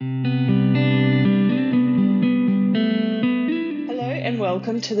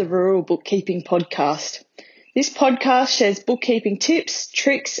welcome to the Rural Bookkeeping Podcast. This podcast shares bookkeeping tips,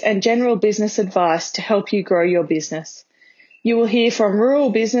 tricks, and general business advice to help you grow your business. You will hear from rural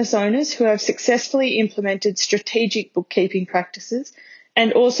business owners who have successfully implemented strategic bookkeeping practices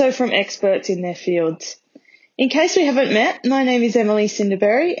and also from experts in their fields. In case we haven't met, my name is Emily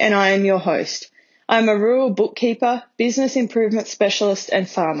Cinderberry and I am your host. I'm a rural bookkeeper, business improvement specialist and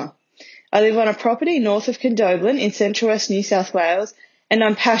farmer. I live on a property north of Condobolin in Central West New South Wales, and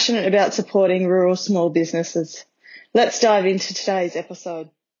I'm passionate about supporting rural small businesses. Let's dive into today's episode.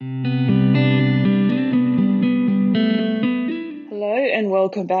 Hello and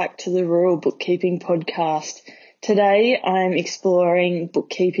welcome back to the Rural Bookkeeping Podcast. Today I'm exploring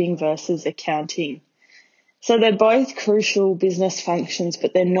bookkeeping versus accounting. So they're both crucial business functions,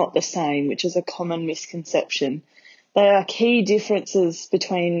 but they're not the same, which is a common misconception. There are key differences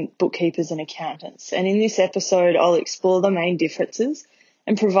between bookkeepers and accountants, and in this episode I'll explore the main differences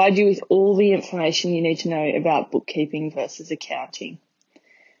and provide you with all the information you need to know about bookkeeping versus accounting.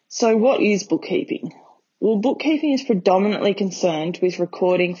 So what is bookkeeping? Well, bookkeeping is predominantly concerned with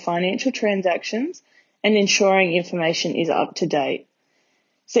recording financial transactions and ensuring information is up to date.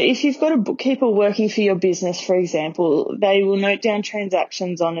 So if you've got a bookkeeper working for your business, for example, they will note down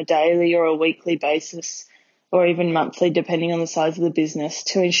transactions on a daily or a weekly basis, or even monthly, depending on the size of the business,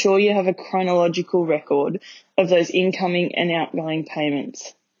 to ensure you have a chronological record of those incoming and outgoing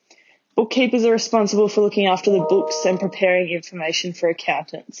payments. Bookkeepers are responsible for looking after the books and preparing information for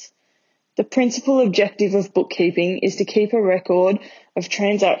accountants. The principal objective of bookkeeping is to keep a record of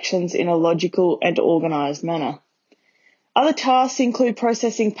transactions in a logical and organised manner. Other tasks include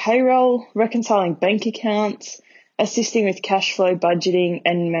processing payroll, reconciling bank accounts, assisting with cash flow budgeting,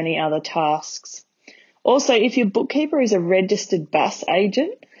 and many other tasks. Also, if your bookkeeper is a registered BAS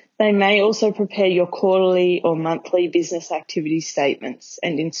agent, they may also prepare your quarterly or monthly business activity statements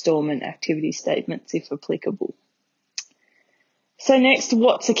and instalment activity statements if applicable. So next,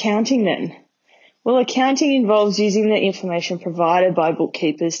 what's accounting then? Well, accounting involves using the information provided by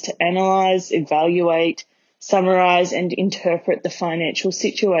bookkeepers to analyse, evaluate, summarise and interpret the financial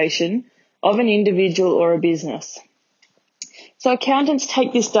situation of an individual or a business. So accountants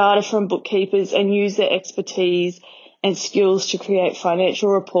take this data from bookkeepers and use their expertise and skills to create financial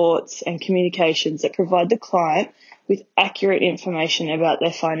reports and communications that provide the client with accurate information about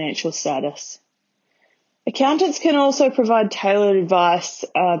their financial status. Accountants can also provide tailored advice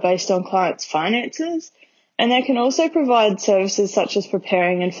based on clients' finances, and they can also provide services such as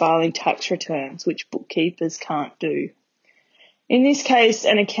preparing and filing tax returns, which bookkeepers can't do. In this case,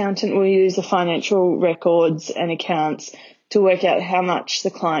 an accountant will use the financial records and accounts to work out how much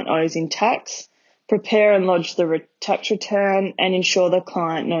the client owes in tax, prepare and lodge the tax return, and ensure the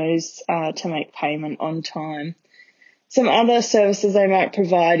client knows to make payment on time. Some other services they might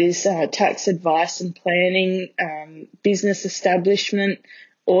provide is tax advice and planning, business establishment,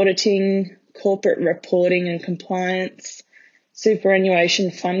 auditing, corporate reporting and compliance,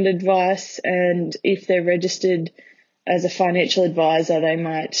 superannuation fund advice, and if they're registered as a financial advisor, they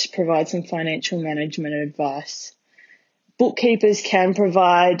might provide some financial management advice. Bookkeepers can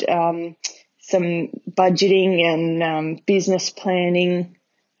provide some budgeting and business planning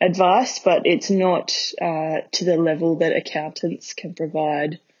advice, but it's not to the level that accountants can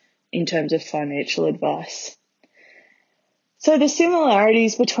provide in terms of financial advice. So the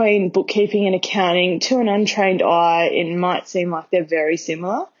similarities between bookkeeping and accounting, to an untrained eye, it might seem like they're very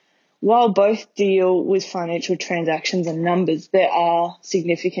similar. While both deal with financial transactions and numbers, there are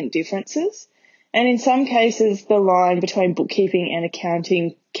significant differences. And in some cases, the line between bookkeeping and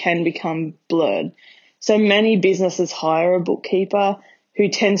accounting can become blurred. So many businesses hire a bookkeeper who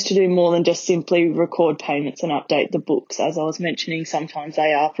tends to do more than just simply record payments and update the books. As I was mentioning, sometimes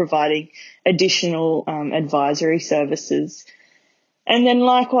they are providing additional advisory services. And then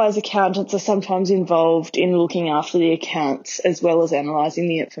likewise, accountants are sometimes involved in looking after the accounts as well as analysing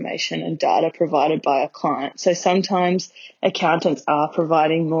the information and data provided by a client. So sometimes accountants are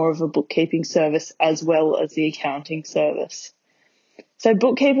providing more of a bookkeeping service as well as the accounting service. So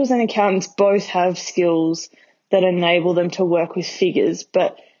bookkeepers and accountants both have skills that enable them to work with figures,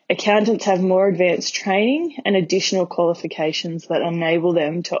 but accountants have more advanced training and additional qualifications that enable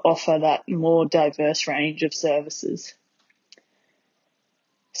them to offer that more diverse range of services.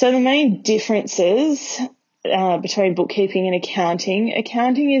 So the main differences between bookkeeping and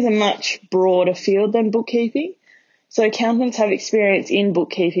accounting is a much broader field than bookkeeping. So accountants have experience in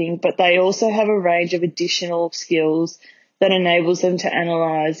bookkeeping, but they also have a range of additional skills that enables them to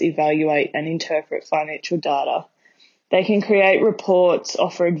analyse, evaluate and interpret financial data. They can create reports,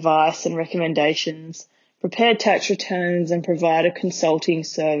 offer advice and recommendations, prepare tax returns and provide a consulting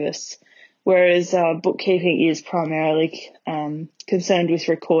service, whereas bookkeeping is primarily concerned with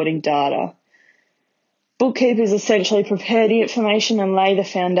recording data. Bookkeepers essentially prepare the information and lay the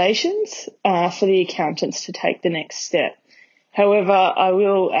foundations for the accountants to take the next step. However, I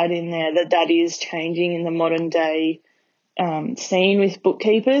will add in there that is changing in the modern day scene with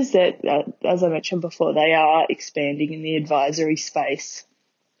bookkeepers, that, as I mentioned before, they are expanding in the advisory space.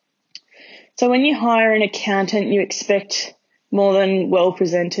 So when you hire an accountant, you expect more than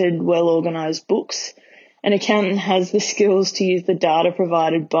well-presented, well-organised books. An accountant has the skills to use the data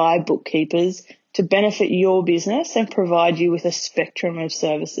provided by bookkeepers to benefit your business and provide you with a spectrum of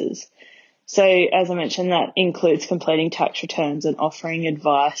services. So as I mentioned, that includes completing tax returns and offering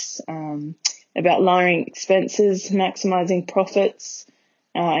advice about lowering expenses, maximising profits,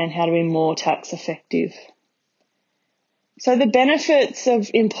 and how to be more tax effective. So the benefits of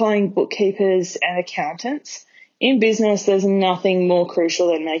employing bookkeepers and accountants. In business, there's nothing more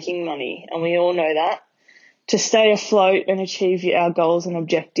crucial than making money, and we all know that. To stay afloat and achieve our goals and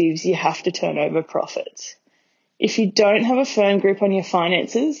objectives, you have to turn over profits. If you don't have a firm grip on your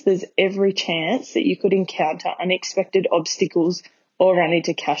finances, there's every chance that you could encounter unexpected obstacles or run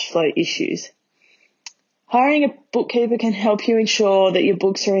into cash flow issues. Hiring a bookkeeper can help you ensure that your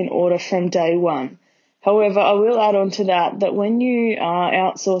books are in order from day one. However, I will add on to that when you are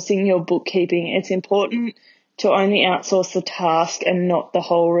outsourcing your bookkeeping, it's important to only outsource the task and not the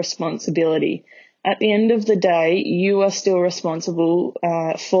whole responsibility. At the end of the day, you are still responsible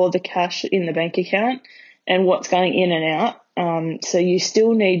for the cash in the bank account and what's going in and out. So you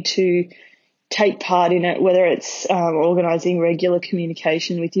still need to take part in it, whether it's organising regular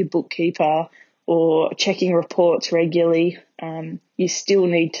communication with your bookkeeper or checking reports regularly. You still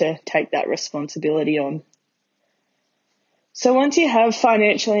need to take that responsibility on. So once you have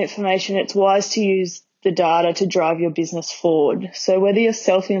financial information, it's wise to use the data to drive your business forward. So whether you're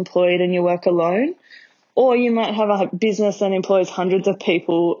self-employed and you work alone, or you might have a business that employs hundreds of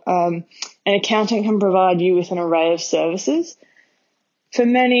people, an accountant can provide you with an array of services. For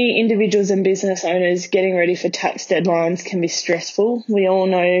many individuals and business owners, getting ready for tax deadlines can be stressful. We all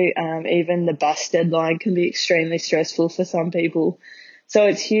know even the bus deadline can be extremely stressful for some people. So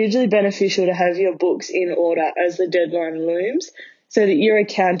it's hugely beneficial to have your books in order as the deadline looms, so that your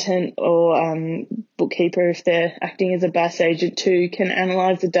accountant or bookkeeper, if they're acting as a BAS agent too, can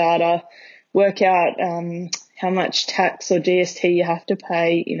analyse the data, work out how much tax or GST you have to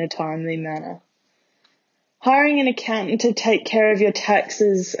pay in a timely manner. Hiring an accountant to take care of your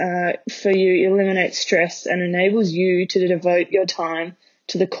taxes for you eliminates stress and enables you to devote your time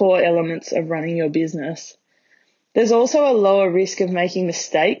to the core elements of running your business. There's also a lower risk of making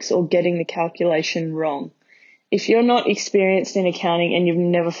mistakes or getting the calculation wrong. If you're not experienced in accounting and you've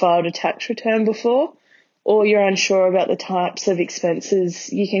never filed a tax return before, or you're unsure about the types of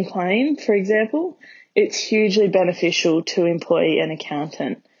expenses you can claim, for example, it's hugely beneficial to employ an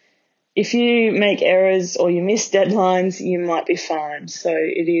accountant. If you make errors or you miss deadlines, you might be fined. So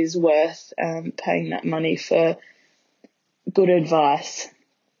it is worth paying that money for good advice.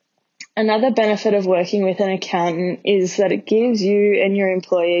 Another benefit of working with an accountant is that it gives you and your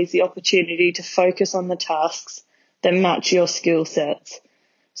employees the opportunity to focus on the tasks that match your skill sets.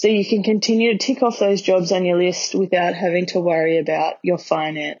 So you can continue to tick off those jobs on your list without having to worry about your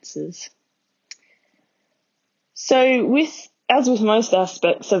finances. So as with most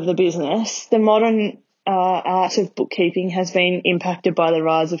aspects of the business, the modern art of bookkeeping has been impacted by the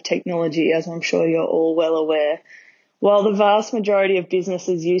rise of technology, as I'm sure you're all well aware. While the vast majority of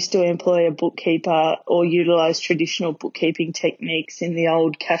businesses used to employ a bookkeeper or utilise traditional bookkeeping techniques in the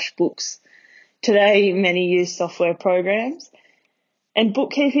old cash books, today many use software programs. And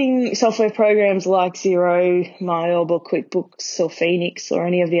bookkeeping software programs like Xero, MyOb or QuickBooks or Phoenix or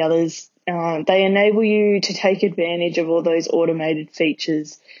any of the others, they enable you to take advantage of all those automated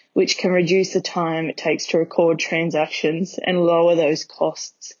features, which can reduce the time it takes to record transactions and lower those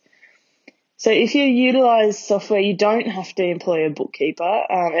costs. So if you utilise software, you don't have to employ a bookkeeper,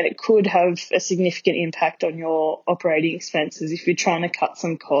 and it could have a significant impact on your operating expenses if you're trying to cut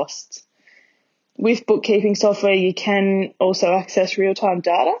some costs. With bookkeeping software, you can also access real-time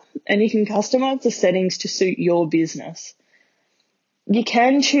data, and you can customise the settings to suit your business. You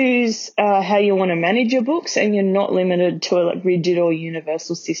can choose how you want to manage your books, and you're not limited to a rigid or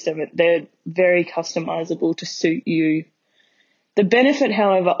universal system. They're very customisable to suit you. The benefit,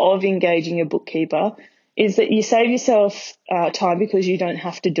 however, of engaging a bookkeeper is that you save yourself time because you don't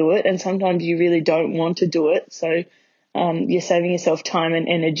have to do it, and sometimes you really don't want to do it. So you're saving yourself time and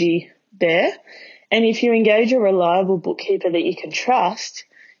energy there. And if you engage a reliable bookkeeper that you can trust,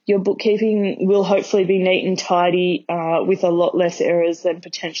 Your bookkeeping will hopefully be neat and tidy with a lot less errors than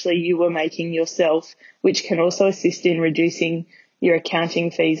potentially you were making yourself, which can also assist in reducing your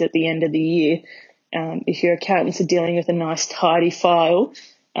accounting fees at the end of the year. If your accountants are dealing with a nice tidy file,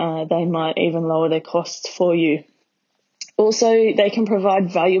 they might even lower their costs for you. Also, they can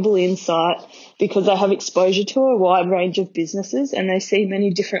provide valuable insight because they have exposure to a wide range of businesses and they see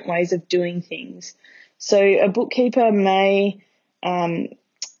many different ways of doing things. So a bookkeeper may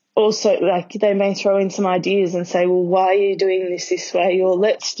also, they may throw in some ideas and say, well, why are you doing this way? Or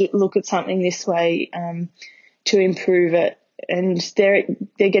let's look at something this way to improve it. And they're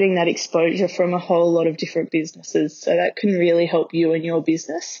getting that exposure from a whole lot of different businesses. So that can really help you and your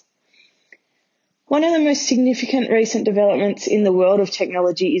business. One of the most significant recent developments in the world of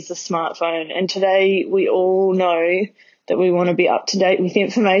technology is the smartphone. And today we all know that we want to be up to date with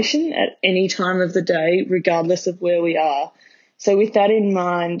information at any time of the day, regardless of where we are. So with that in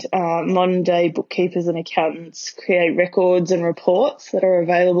mind, modern day bookkeepers and accountants create records and reports that are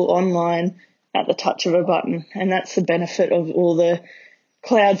available online at the touch of a button. And that's the benefit of all the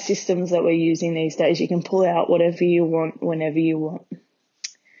cloud systems that we're using these days. You can pull out whatever you want, whenever you want.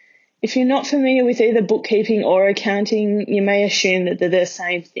 If you're not familiar with either bookkeeping or accounting, you may assume that they're the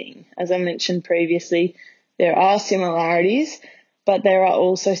same thing. As I mentioned previously, there are similarities, but there are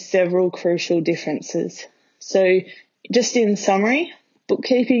also several crucial differences. So just in summary,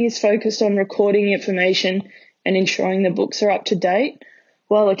 bookkeeping is focused on recording information and ensuring the books are up to date,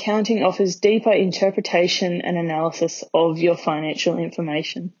 while accounting offers deeper interpretation and analysis of your financial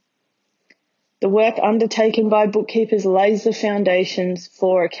information. The work undertaken by bookkeepers lays the foundations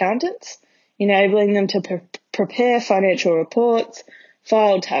for accountants, enabling them to prepare financial reports,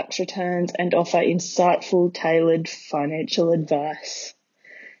 file tax returns, and offer insightful, tailored financial advice.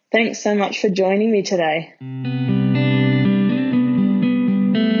 Thanks so much for joining me today.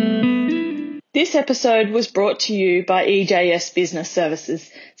 This episode was brought to you by EJS Business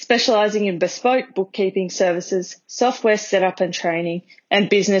Services, specialising in bespoke bookkeeping services, software setup and training, and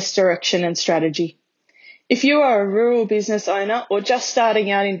business direction and strategy. If you are a rural business owner or just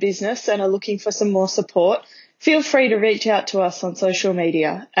starting out in business and are looking for some more support, feel free to reach out to us on social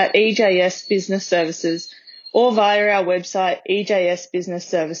media at EJS Business Services or via our website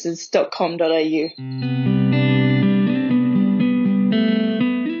ejsbusinessservices.com.au.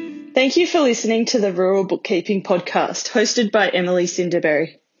 Thank you for listening to the Rural Bookkeeping Podcast, hosted by Emily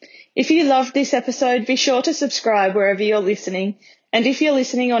Cinderberry. If you loved this episode, be sure to subscribe wherever you're listening. And if you're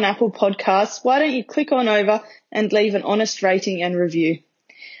listening on Apple Podcasts, why don't you click on over and leave an honest rating and review?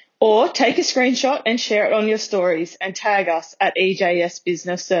 Or take a screenshot and share it on your stories and tag us at EJS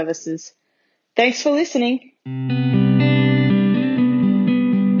Business Services. Thanks for listening.